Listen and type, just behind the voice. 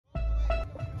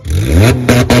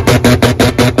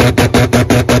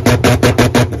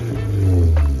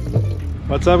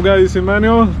What's up guys,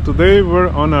 Emmanuel. Today we're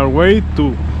on our way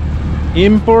to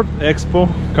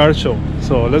IMPORTEXPO car show.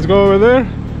 So let's go over there.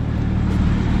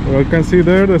 You can see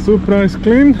there the Supra is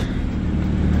clean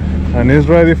and it's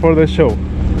ready for the show.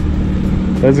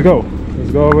 Let's go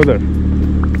over there.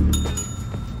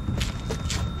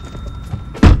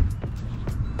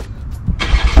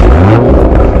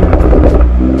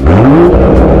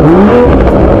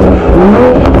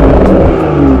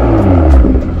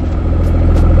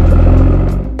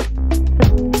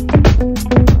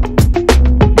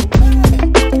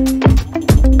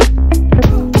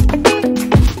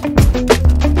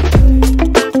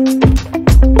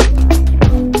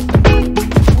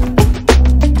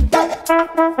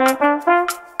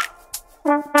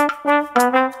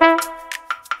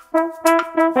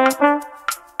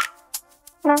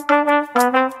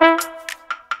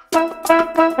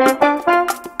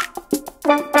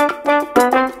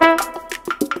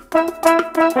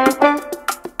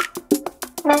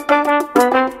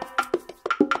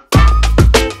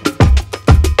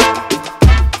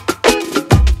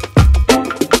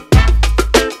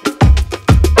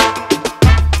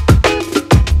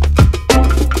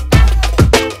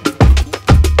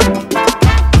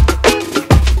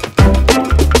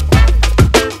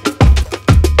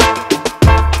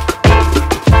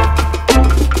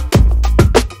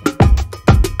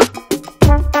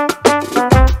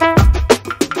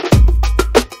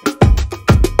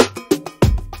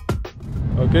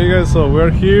 Okay guys, so we're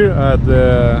here at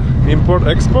the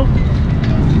IMPORTEXPO.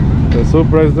 The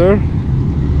Supra is there,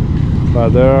 but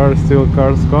there are still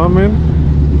cars coming.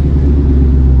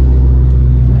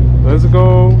 Let's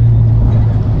go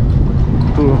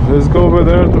over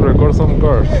there to record some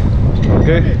cars.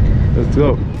 Okay, let's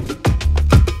go.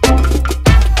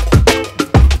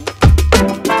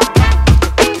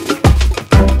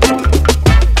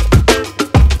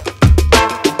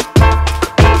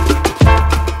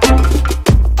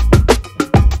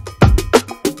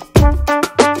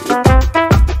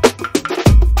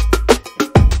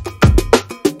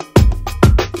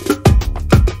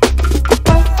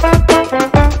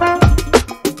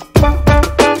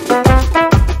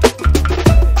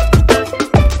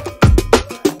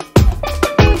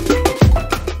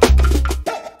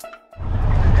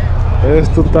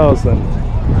 S2000.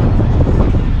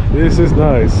 This is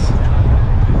nice.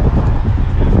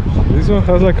 This one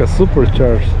has like a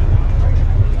supercharge.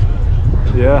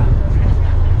 Yeah,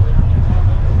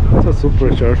 that's a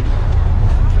supercharge.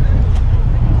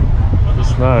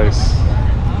 It's nice.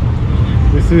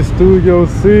 This is Studio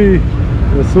C,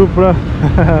 the Supra.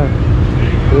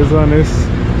 This one is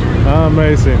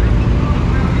amazing.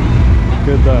 Look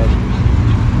at that.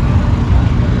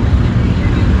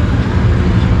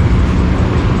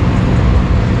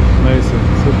 Amazing,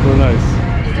 super nice.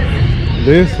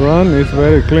 This one is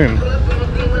very clean.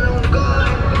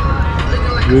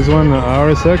 This one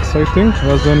RSX, I think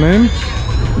was the name.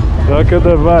 Look at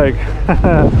the bike.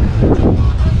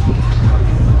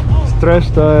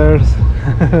 Stretch tires.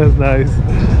 That's nice.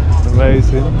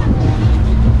 Amazing.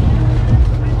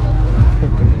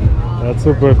 That's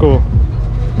super cool.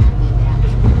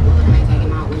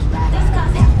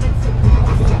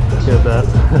 Look at that.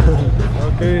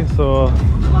 Okay, so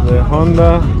the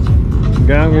Honda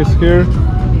gang is here.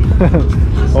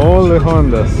 All the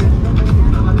Hondas.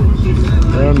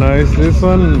 They're nice. This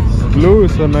one blue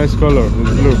is a nice color.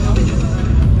 It's blue.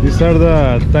 These are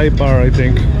the Type R, I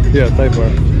think. Yeah, Type R.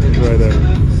 It's right there.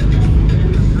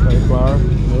 Type R.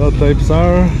 The Types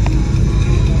R.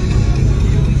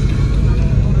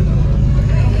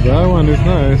 That one is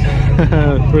nice.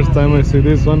 First time I see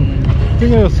this one. I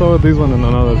think I saw this one in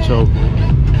another show.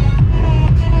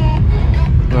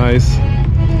 Nice.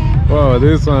 Wow,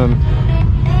 this one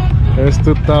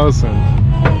S2000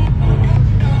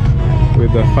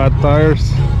 with the fat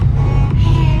tires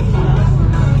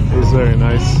is very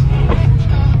nice.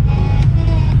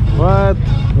 What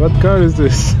car is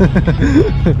this?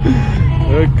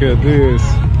 Look at this.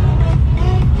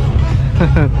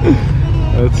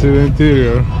 Let's see the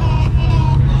interior.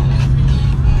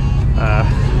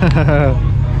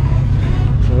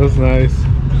 That's nice.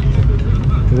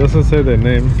 It doesn't say the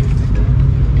name.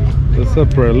 That's a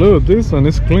Prelude. This one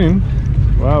is clean.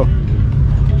 Wow.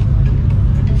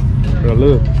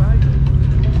 Prelude.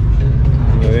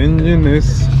 The engine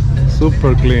is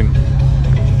super clean.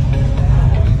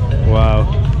 Wow.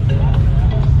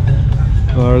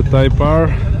 Our Type R.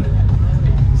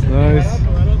 It's nice.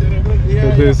 Look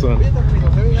at this one.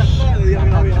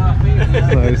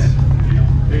 Nice.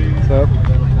 What's up?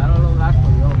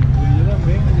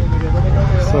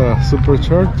 It's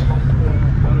supercharged.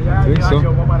 I think so.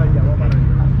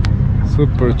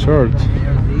 Supercharged.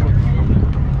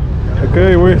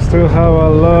 Okay, we still have a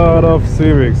lot of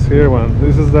Civics. Here one.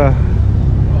 This is the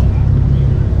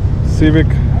Civic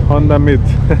Honda Mid.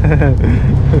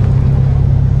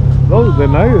 Oh, the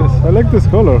nice. I like this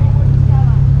color.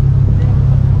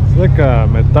 It's like a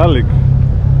metallic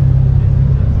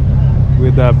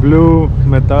with a blue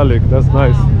metallic. That's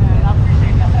nice.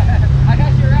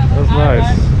 That's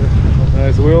nice.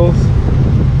 Nice wheels.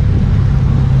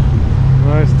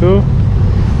 Nice too.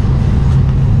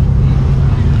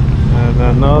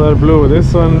 And another blue.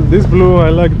 This one, this blue, I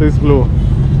like this blue.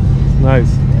 It's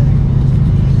nice.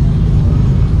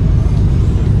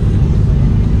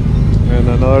 And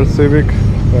another Civic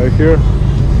right here.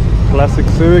 Classic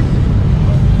Civic.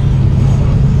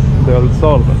 Del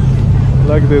Sol. I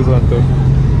like this one too.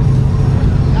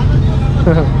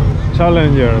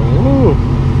 Challenger. Ooh,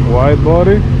 wide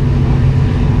body.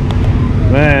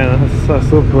 Man, that's a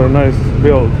super nice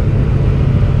build.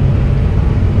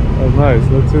 That's nice.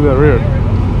 Let's see the rear.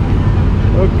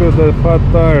 Look at the fat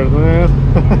tires, man.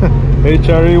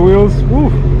 HRE wheels. Woo.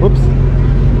 Whoops.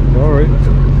 Sorry.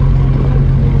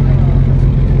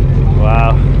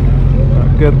 Wow.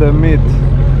 Look at the meat.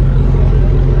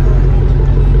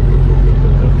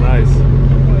 That's nice.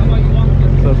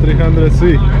 It's a 300C.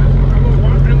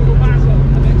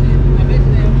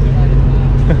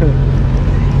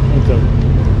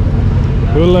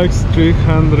 Who likes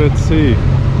 300C?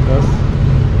 That's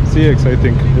CX, I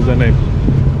think, is the name.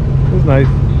 It's nice.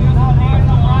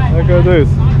 Look at this.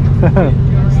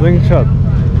 Slingshot.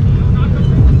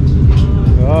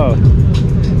 Wow.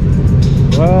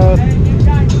 What?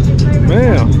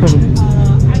 Man.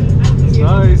 It's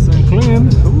nice and clean.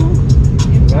 Ooh.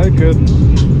 Like it.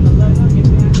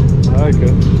 Like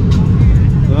it.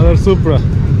 Another Supra.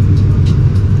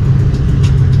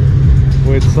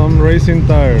 With some racing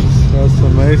tires. That's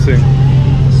amazing.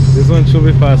 This one should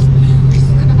be fast.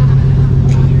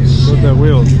 Look at the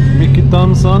wheels. Mickey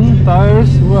Thompson tires.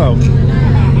 Wow.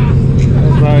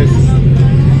 That's nice.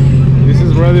 This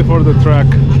is ready for the track.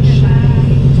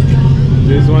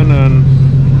 This one and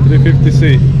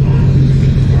 350C.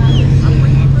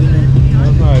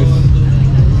 That's nice.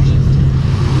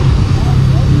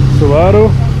 Subaru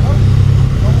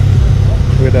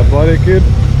with a body kit.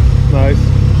 Nice.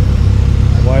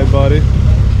 Wide body.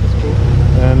 That's cool.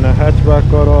 And a hatchback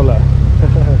Corolla.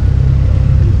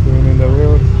 Doing in the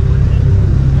wheels.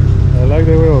 I like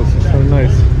the wheels, it's so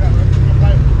nice.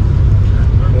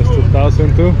 That's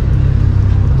 2002.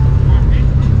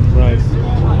 Nice.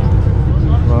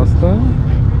 Mustang.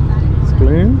 It's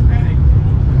clean.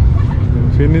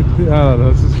 Infinity.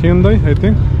 This is Hyundai, I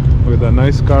think. With a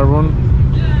nice carbon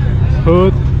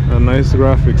hood and nice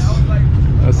graphics.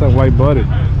 That's a white body.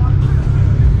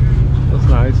 That's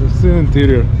nice. It's the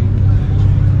interior.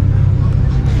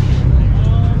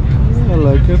 I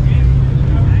like it.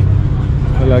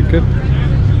 I like it.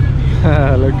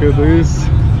 Look at this.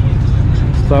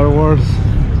 Star Wars.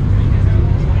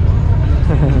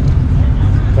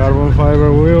 Carbon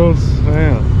fiber wheels.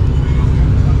 Man.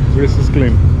 This is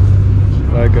clean.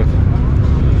 Like it.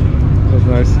 That's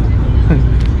nice.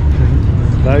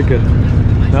 Like it.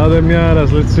 Now the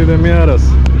Miatas. Let's see the Miatas.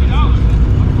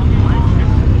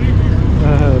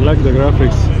 I like the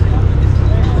graphics.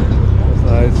 That's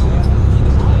nice.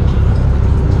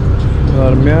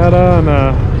 Another Miata and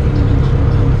a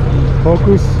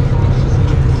Focus.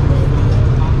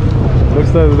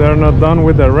 Looks like they're not done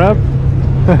with the wrap.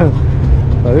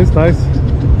 But it's nice.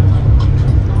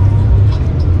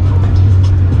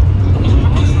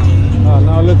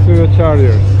 Now let's see the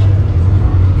Chargers.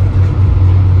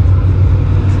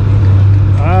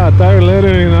 Tire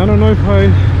lettering. I don't know if I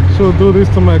should do this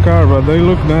to my car, but they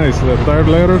look nice. The tire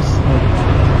letters.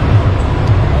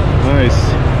 Nice.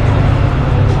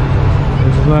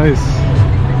 It's nice.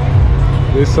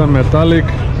 This is a metallic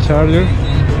Charger.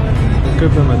 Look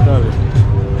at the metallic.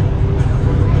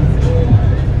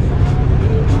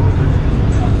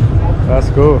 That's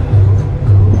cool.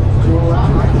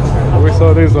 We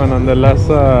saw this one on the last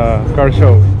car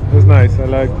show. It's nice. I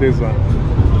like this one.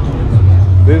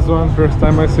 This one, first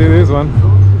time I see this one.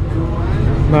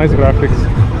 Nice graphics.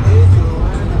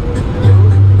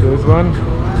 This one.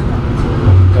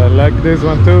 I like this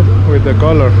one too, with the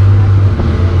color.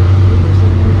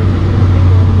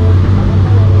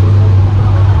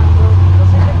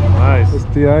 Nice.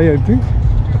 STI, I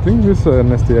think this is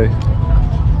an STI.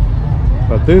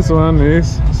 But this one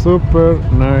is super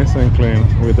nice and clean,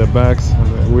 with the backs and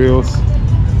the wheels,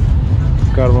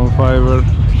 carbon fiber.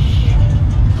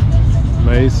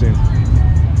 Amazing.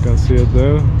 You can see it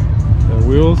there. The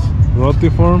wheels,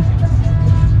 rotiform.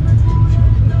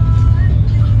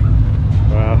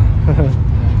 Wow.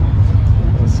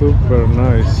 Super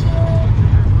nice.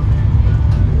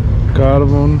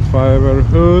 carbon fiber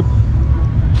hood,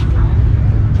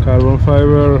 carbon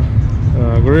fiber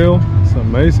grill. It's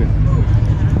amazing.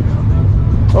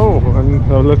 Oh,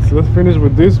 and let's finish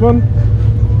with this one,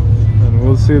 and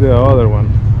we'll see the other one.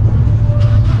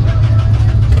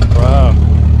 Wow,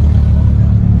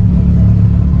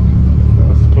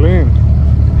 that's clean.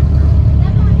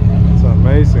 It's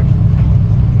amazing.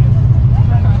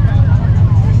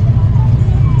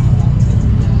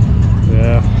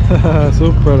 Yeah,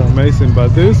 super amazing.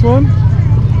 But this one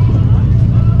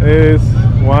is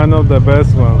one of the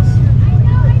best ones.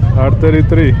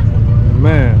 R33.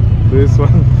 Man, this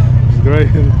one is great.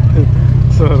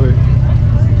 Sorry.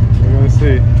 We're gonna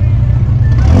see.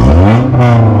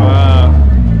 Wow.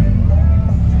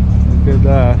 Look at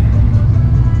that.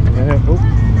 Man, oops.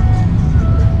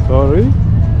 Sorry.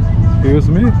 Excuse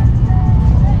me.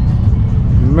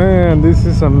 Man, this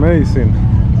is amazing.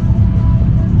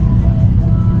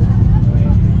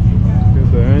 Look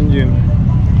at the engine.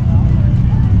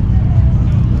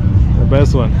 The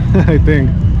best one, I think.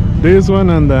 This one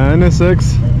and the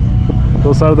NSX,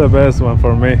 those are the best one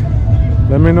for me.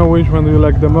 Let me know which one do you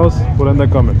like the most. Put in the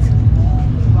comments.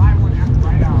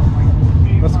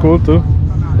 That's cool too,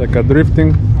 like a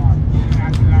drifting.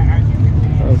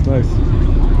 That's nice.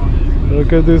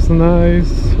 Look at this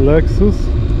nice Lexus.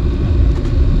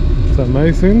 It's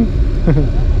amazing.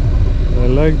 I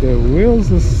like the wheels,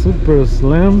 it's super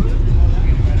slammed.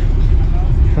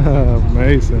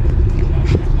 Amazing.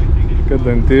 Look at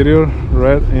the interior,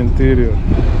 red interior.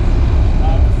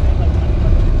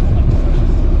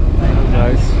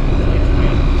 Nice.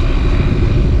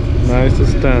 Nice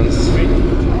stance.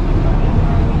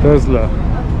 Tesla.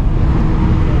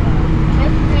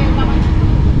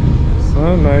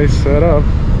 So nice setup.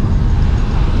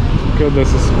 Look at the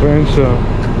suspension.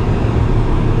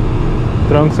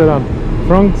 Front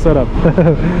setup.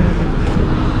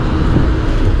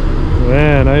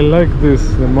 Man, I like this.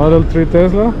 The Model 3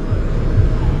 Tesla.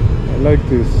 I like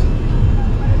this.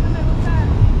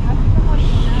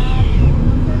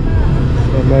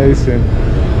 Amazing.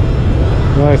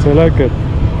 Nice, I like it.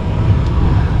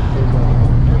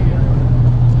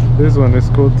 This one is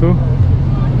cool too.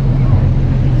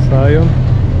 Scion.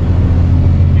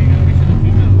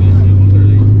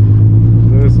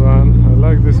 This one, I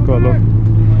like this color.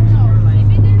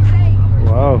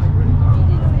 Wow.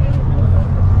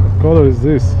 What color is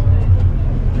this?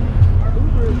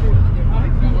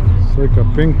 It's like a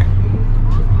pink,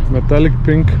 metallic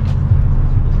pink.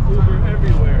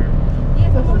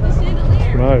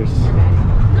 Nice.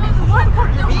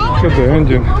 Look at the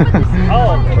engine.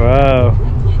 Wow.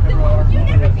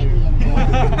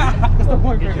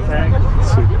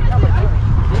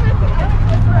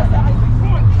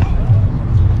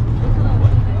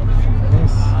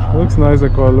 Looks nice, the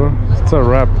color. It's a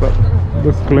wrap, but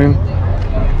looks clean.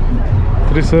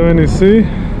 370C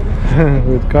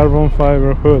with carbon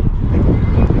fiber hood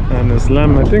and a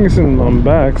slam. I think it's on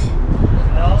backs.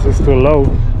 This is too low.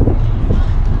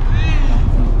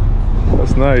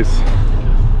 That's nice.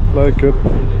 Like it.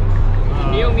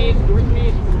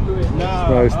 It's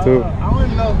nice too.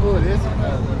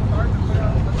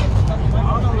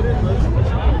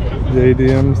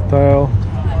 JDM style.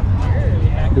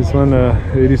 This one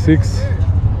 86.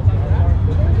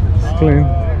 It's clean.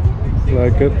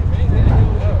 Like it.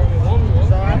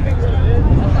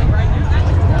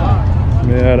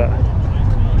 Mira.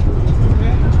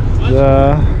 The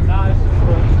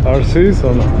RCs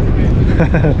or no?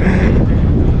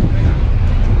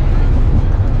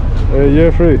 Hey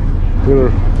Jeffrey,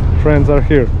 your friends are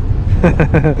here.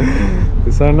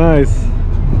 These are nice.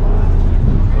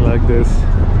 I like this.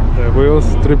 The wheels,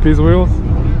 3-piece wheels.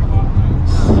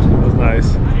 That's nice.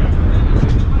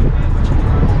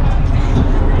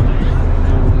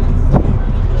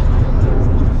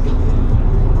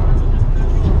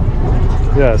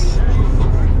 Yes.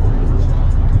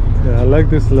 Yeah, I like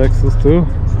this Lexus too.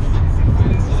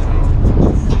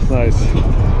 Nice.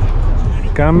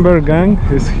 Camber gang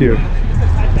is here.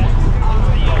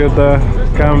 Look at the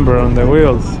camber on the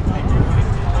wheels.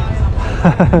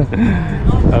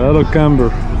 A lot of camber.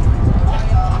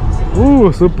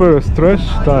 Ooh, super stretch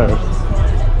tires.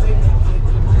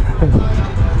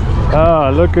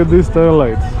 Ah, look at these tail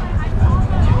lights.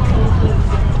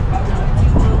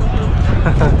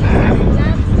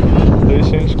 They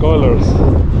change colors.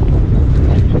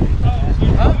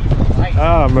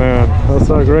 Ah man, that's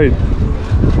so great.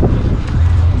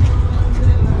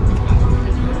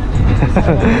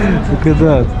 Look at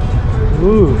that.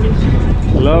 Ooh,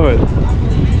 love it.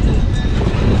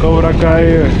 Cobra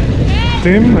Kai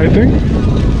team, I think.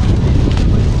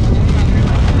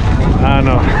 Ah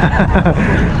no.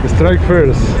 Strike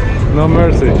first. No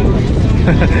mercy. It's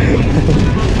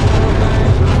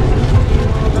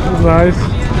nice.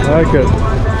 I like it.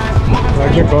 I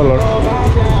like the color.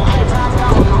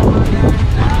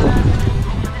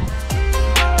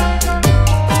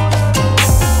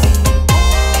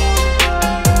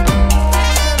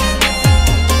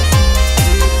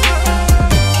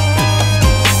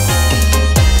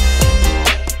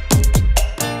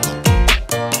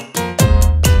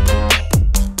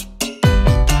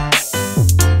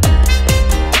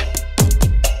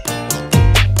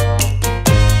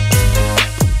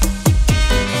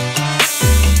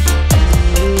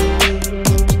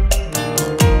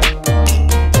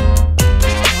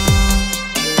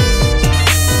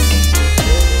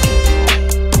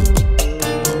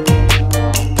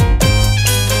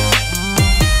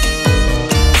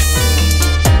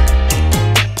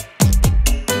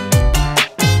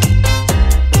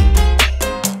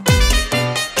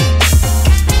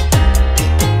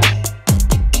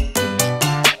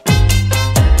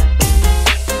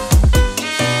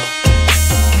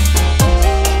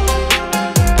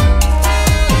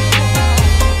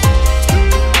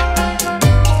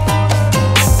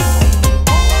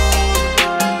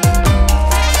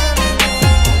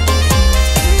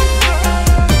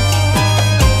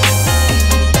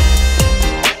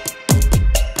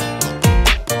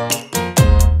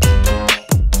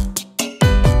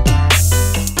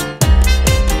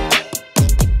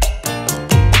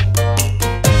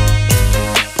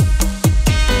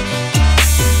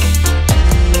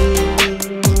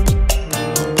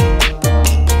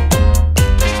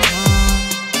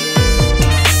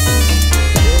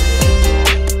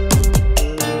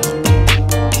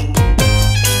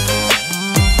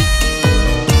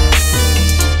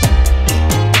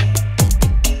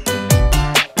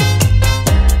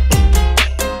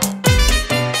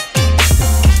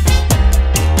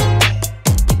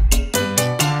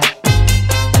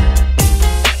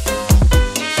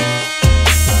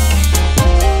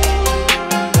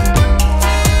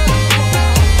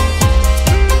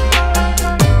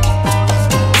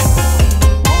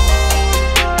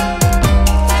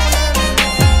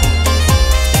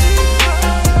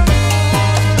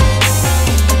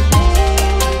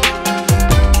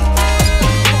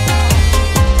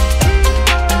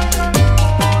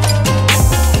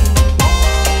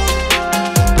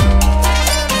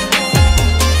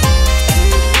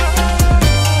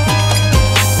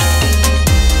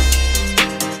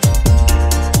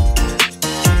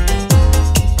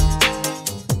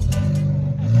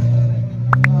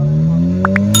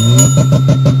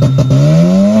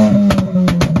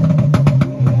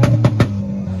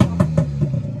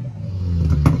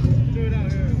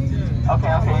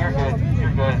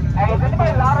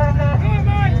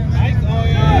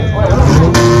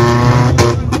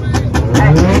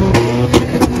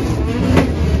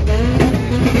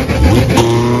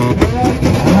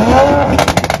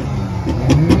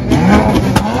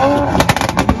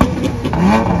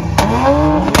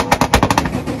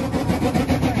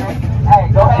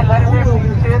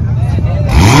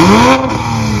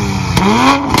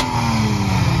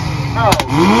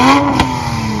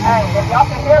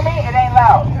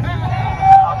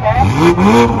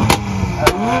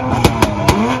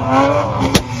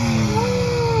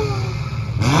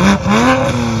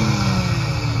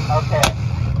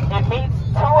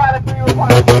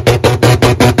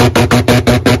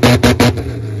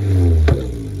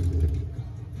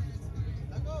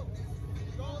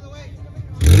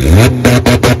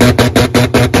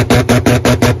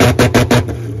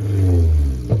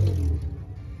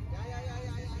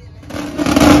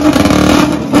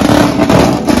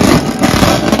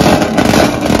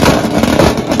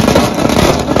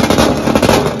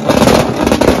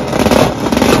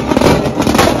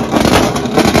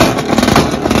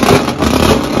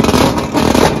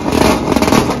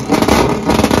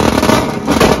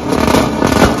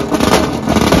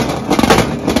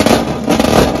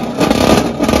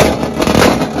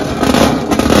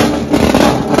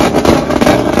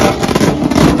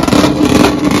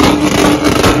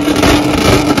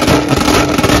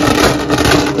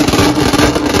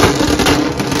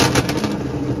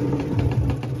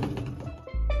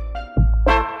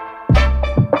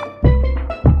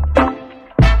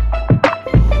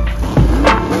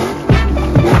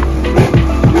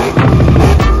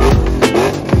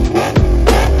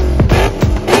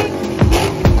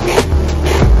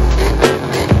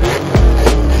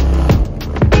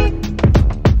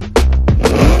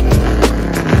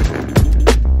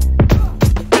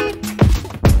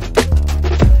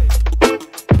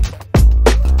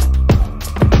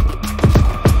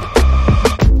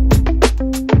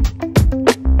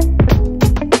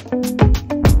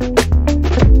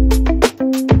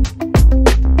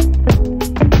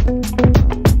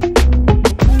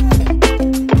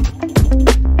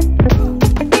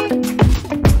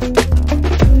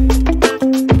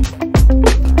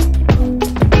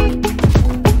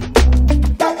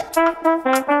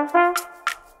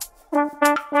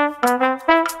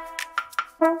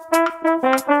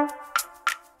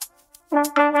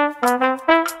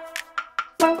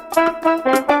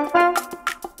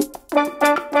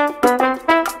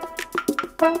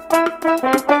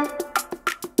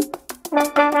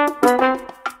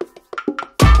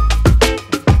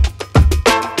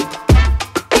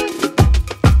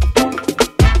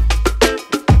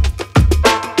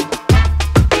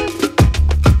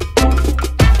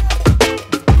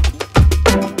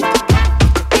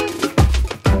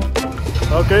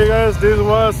 Okay guys, this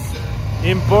was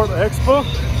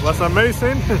IMPORTEXPO. Was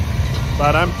amazing,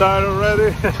 but I'm tired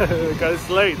already because it's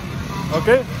late.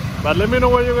 Okay, but let me know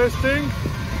what you guys think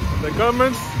in the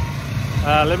comments.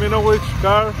 Let me know which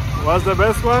car was the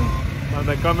best one in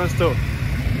the comments too.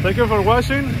 Thank you for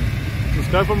watching.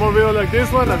 Subscribe for more videos like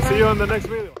this one and see you on the next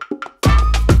video.